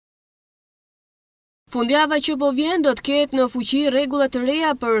Fundjava që po vjen do të ketë në fuqi rregullat të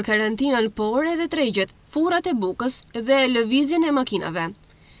reja për karantinën, por edhe tregjet, furrat e bukës dhe lëvizjen e makinave.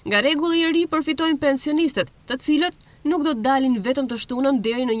 Nga rregulli i ri përfitojnë pensionistët, të cilët nuk do të dalin vetëm të shtunën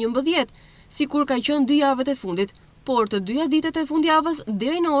deri në 11, sikur ka qenë 2 javët e fundit, por të 2 ditët e fundjavës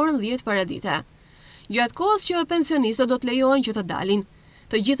deri në orën 10 paradite. Gjatë kohës që pensionistët do të lejohen që të dalin,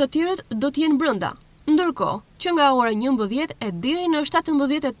 të gjithë të tjerët do të jenë brenda. Ndërkohë që nga ora 11 e deri në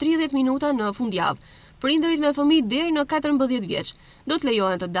 17:30 minuta në fundjavë, prindërit me fëmijë deri në 14 vjeç do të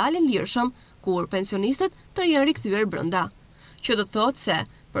lejohen të dalin lirshëm, kur pensionistët të jenë rikthyer brenda. Që do të thotë se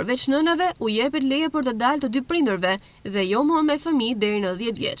përveç nënave u jepet leje për të dalë të 2 prindërve dhe jo më me fëmijë deri në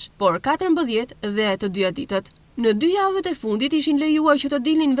 10 vjeç, por 14 dhe të 2 ditët. Në 2 javët e fundit ishin lejuar që të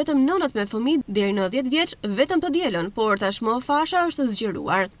dilnin vetëm nënat me fëmijë deri në 10 vjeç, vetëm të dielën, por tashmë fasha është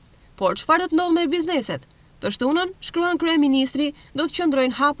zgjeruar. Por çfarë do të ndodhë me bizneset? Të shtunën, shkruan kryeministri, do të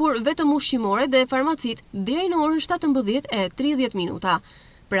qëndrojnë hapur vetëm ushqimore dhe farmacit deri në orën 17:30 minuta.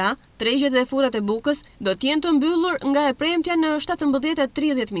 Pra, tregjet dhe furrat e bukës do të jenë të mbyllur nga e premtja në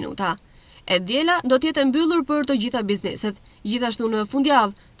 17:30 minuta. E diela do të jetë mbyllur për të gjitha bizneset. Gjithashtu në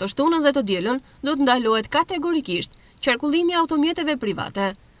fundjavë, të shtunën dhe të dielën do të ndalohet kategorikisht qarkullimi i automjeteve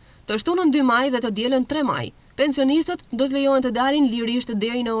private. Të shtunën 2 maj dhe të dielën 3 maj. Pensionistët do të lejohen të dalin lirisht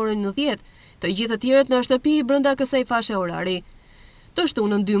deri në orën 10, të gjithë të tjerët në shtëpi brenda kësaj fashe orari. Të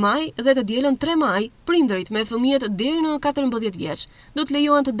shtunën 2 maj dhe të dielën 3 maj, prindërit me fëmijët deri në 14 vjeç do të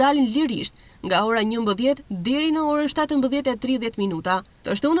lejohen të dalin lirisht nga ora 11 deri në orën 17:30 minuta.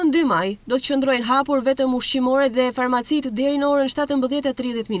 Të shtunën 2 maj do të qëndrojnë hapur vetëm ushqimore dhe farmacit deri në orën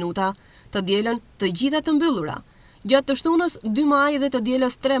 17:30 minuta. Të dielën të gjitha të mbyllura. Gjatë të shtunës 2 maj dhe të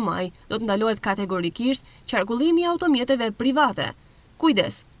dielës 3 maj do të ndalohet kategorikisht qarkullimi i automjeteve private.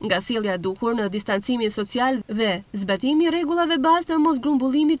 Kujdes, nga sjellja e duhur në distancimin social dhe zbatimi i rregullave bazë të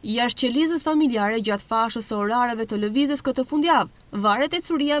mosgrumbullimit jashtë qelizës familjare gjatë fashës së orareve të lëvizjes këtë fundjavë, varet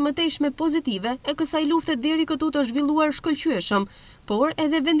ecuria e mëtejshme pozitive e kësaj lufte deri këtu të zhvilluar shkëlqyeshëm, por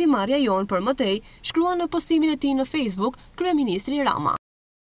edhe vendimarrja jonë për mëtej, shkruan në postimin e tij në Facebook kryeministri Rama.